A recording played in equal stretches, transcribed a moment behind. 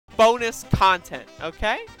bonus content,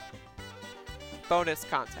 okay? Bonus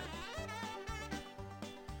content.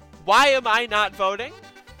 Why am I not voting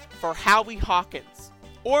for Howie Hawkins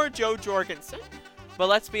or Joe Jorgensen? But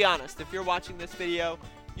let's be honest, if you're watching this video,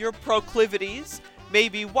 your proclivities,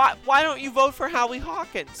 maybe, why don't you vote for Howie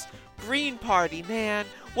Hawkins? Green Party, man.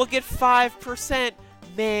 We'll get 5%,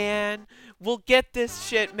 man. We'll get this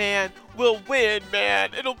shit, man. We'll win,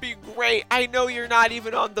 man. It'll be great. I know you're not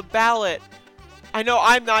even on the ballot. I know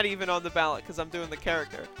I'm not even on the ballot because I'm doing the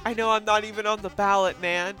character. I know I'm not even on the ballot,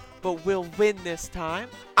 man. But we'll win this time.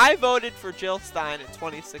 I voted for Jill Stein in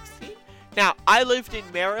 2016. Now, I lived in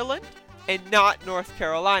Maryland and not North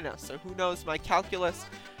Carolina. So who knows, my calculus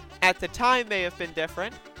at the time may have been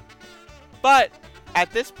different. But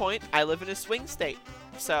at this point, I live in a swing state.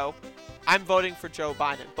 So I'm voting for Joe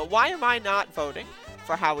Biden. But why am I not voting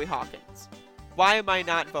for Howie Hawkins? Why am I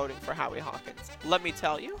not voting for Howie Hawkins? Let me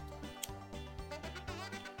tell you.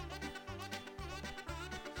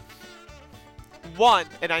 One,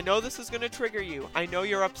 and I know this is going to trigger you. I know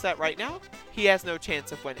you're upset right now. He has no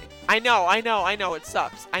chance of winning. I know. It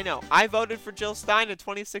sucks. I know. I voted for Jill Stein in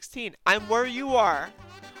 2016. I'm where you are.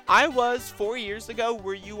 I was 4 years ago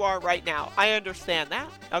where you are right now. I understand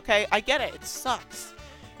that. Okay? I get it. It sucks.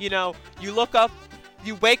 You know, you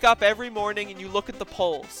wake up every morning and you look at the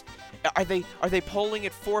polls. Are they polling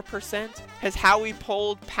at 4%? Has Howie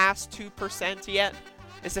polled past 2% yet?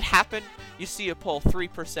 Has it happened? You see a poll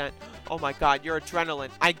 3%. Oh my god, your adrenaline.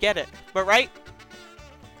 I get it. But right?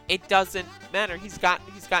 It doesn't matter. He's got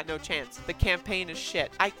no chance. The campaign is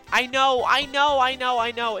shit. I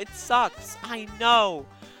know. It sucks. I know.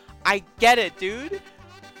 I get it, dude.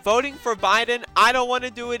 Voting for Biden, I don't want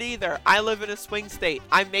to do it either. I live in a swing state.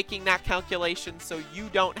 I'm making that calculation so you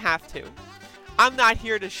don't have to. I'm not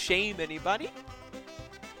here to shame anybody.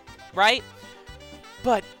 Right?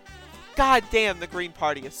 But goddamn, the Green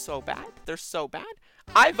Party is so bad. They're so bad.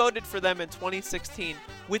 I voted for them in 2016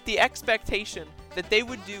 with the expectation that they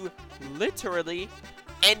would do literally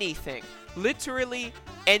anything. Literally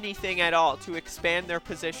anything at all to expand their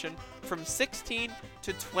position from 16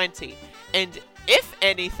 to 20. And if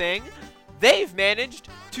anything, they've managed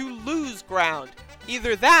to lose ground.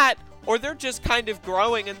 Either that, or they're just kind of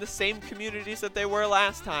growing in the same communities that they were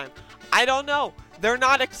last time. I don't know. They're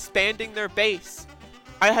not expanding their base.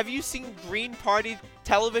 Have you seen Green Party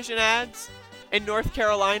television ads in North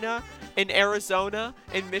Carolina, in Arizona,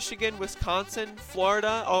 in Michigan, Wisconsin,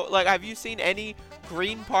 Florida? Oh, like, have you seen any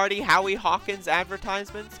Green Party Howie Hawkins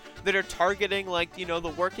advertisements that are targeting, like, you know, the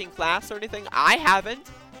working class or anything? I haven't.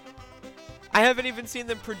 I haven't even seen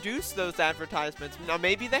them produce those advertisements. Now,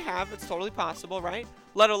 maybe they have. It's totally possible, right?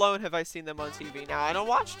 Let alone have I seen them on TV. Now, I don't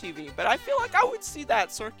watch TV, but I feel like I would see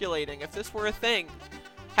that circulating if this were a thing.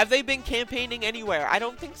 Have they been campaigning anywhere? I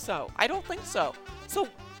don't think so. So,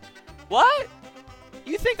 what?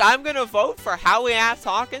 You think I'm going to vote for Howie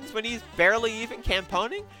Hawkins when he's barely even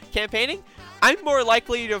campaigning? I'm more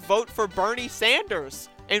likely to vote for Bernie Sanders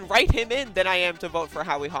and write him in than I am to vote for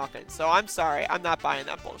Howie Hawkins. So I'm sorry. I'm not buying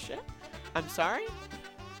that bullshit. I'm sorry.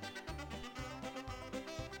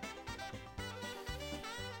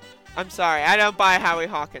 I don't buy Howie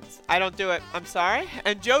Hawkins. I don't do it. I'm sorry.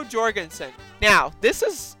 And Joe Jorgensen. Now, this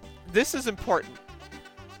is important.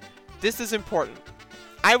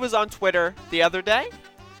 I was on Twitter the other day.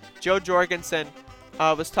 Joe Jorgensen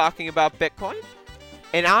was talking about Bitcoin.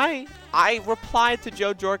 And I replied to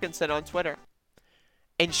Joe Jorgensen on Twitter.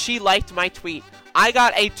 And she liked my tweet. I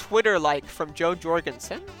got a Twitter like from Joe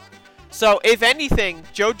Jorgensen. So, if anything,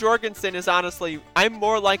 Joe Jorgensen is honestly, I'm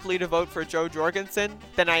more likely to vote for Joe Jorgensen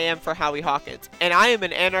than I am for Howie Hawkins. And I am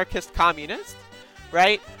an anarchist communist,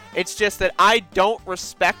 right? It's just that I don't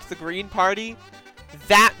respect the Green Party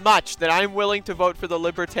that much that I'm willing to vote for the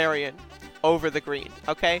Libertarian over the Green,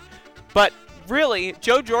 okay? But really,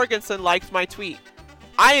 Joe Jorgensen liked my tweet.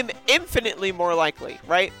 I am infinitely more likely,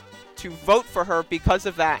 right, to vote for her because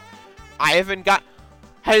of that. I haven't got...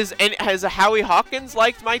 Has Howie Hawkins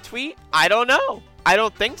liked my tweet? I don't know. I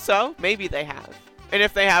don't think so. Maybe they have. And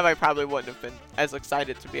if they have, I probably wouldn't have been as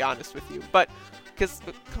excited, to be honest with you. But, because,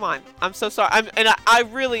 come on. I'm so sorry.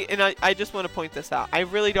 I just want to point this out. I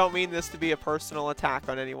really don't mean this to be a personal attack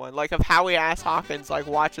on anyone. Like, if Howie Hawkins, like,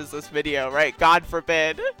 watches this video, right? God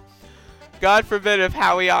forbid. God forbid if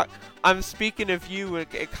Howie... I'm speaking of you in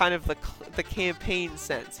kind of the campaign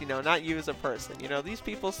sense, you know, not you as a person. You know, these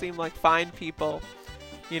people seem like fine people.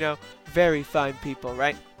 You know, very fine people,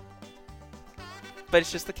 right? But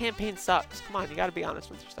it's just the campaign sucks. Come on, you gotta be honest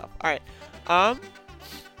with yourself. Alright.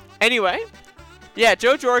 Anyway. Yeah,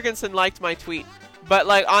 Joe Jorgensen liked my tweet. But,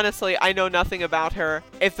 like, honestly, I know nothing about her.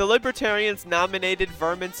 If the Libertarians nominated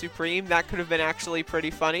Vermin Supreme, that could have been actually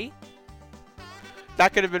pretty funny.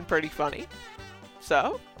 That could have been pretty funny.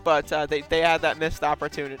 So, but they had that missed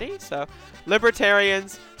opportunity. So,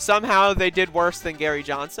 Libertarians, somehow they did worse than Gary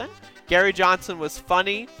Johnson. Gary Johnson was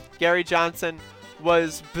funny. Gary Johnson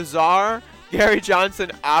was bizarre. Gary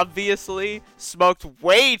Johnson obviously smoked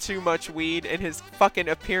way too much weed in his fucking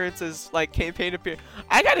appearances, like campaign appearance.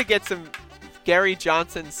 I gotta get some Gary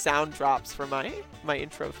Johnson sound drops for my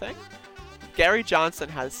intro thing. Gary Johnson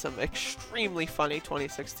has some extremely funny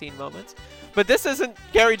 2016 moments. But this isn't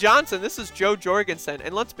Gary Johnson, this is Joe Jorgensen.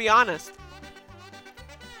 And let's be honest,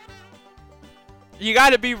 you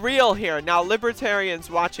gotta be real here. Now,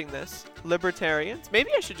 Libertarians watching this, Libertarians,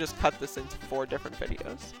 maybe I should just cut this into 4 different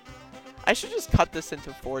videos. I should just cut this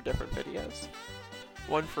into 4 different videos.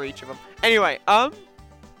 One for each of them. Anyway,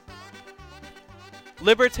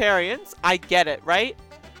 Libertarians, I get it, right?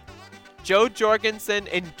 Joe Jorgensen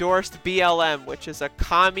endorsed BLM, which is a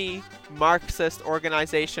commie Marxist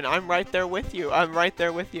organization. I'm right there with you. I'm right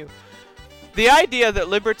there with you. The idea that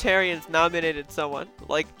Libertarians nominated someone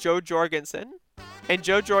like Joe Jorgensen, and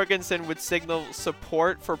Joe Jorgensen would signal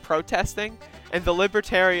support for protesting, and the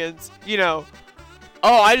Libertarians, you know,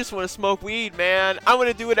 oh, I just want to smoke weed, man. I want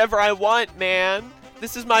to do whatever I want, man.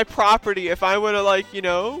 This is my property. If I want to, like, you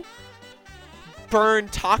know, burn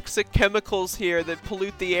toxic chemicals here that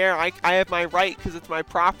pollute the air, I have my right because it's my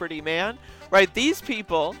property, man. Right? These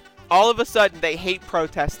people, all of a sudden, they hate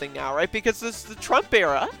protesting now, right? Because this is the Trump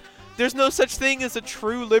era. There's no such thing as a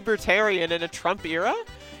true libertarian in a Trump era.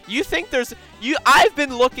 You think there's... I've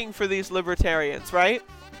been looking for these libertarians, right?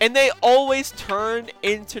 And they always turn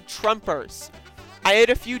into Trumpers. I had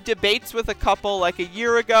a few debates with a couple like a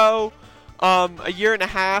year ago, a year and a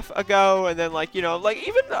half ago, and then, like, you know, like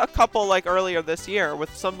even a couple like earlier this year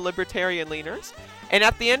with some libertarian leaners. And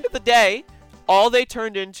at the end of the day, all they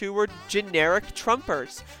turned into were generic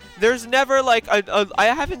Trumpers. There's never like I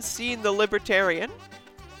haven't seen the libertarian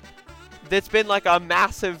that's been like a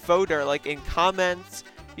massive voter, like in comments,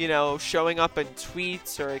 you know, showing up in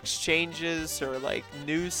tweets or exchanges or like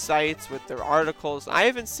news sites with their articles. I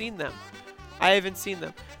haven't seen them. I haven't seen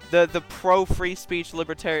them. The pro-free speech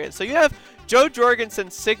libertarians. So you have Joe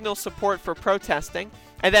Jorgensen signal support for protesting,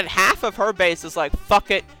 and then half of her base is like,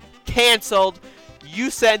 fuck it, canceled.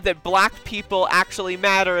 You said that black people actually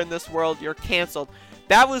matter in this world, you're canceled.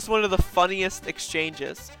 That was one of the funniest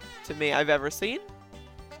exchanges to me I've ever seen.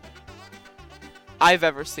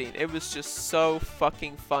 It was just so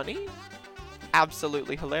fucking funny.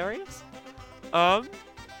 Absolutely hilarious. But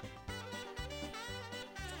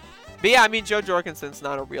yeah, I mean, Joe Jorgensen's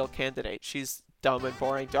not a real candidate. She's dumb and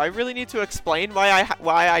boring. Do I really need to explain why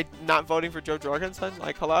I'm not voting for Joe Jorgensen?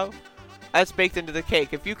 Like, hello? That's baked into the cake.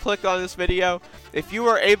 If you click on this video, if you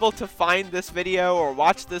were able to find this video or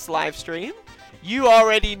watch this live stream, you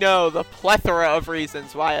already know the plethora of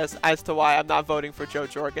reasons why as to why I'm not voting for Joe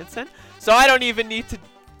Jorgensen. So I don't even need to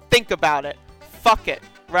think about it. Fuck it,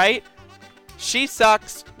 right? She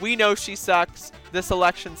sucks. We know she sucks. This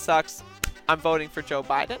election sucks. I'm voting for Joe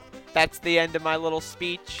Biden. That's the end of my little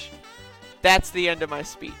speech. That's the end of my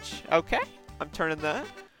speech. Okay? I'm turning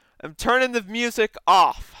the music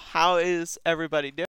off. How is everybody doing?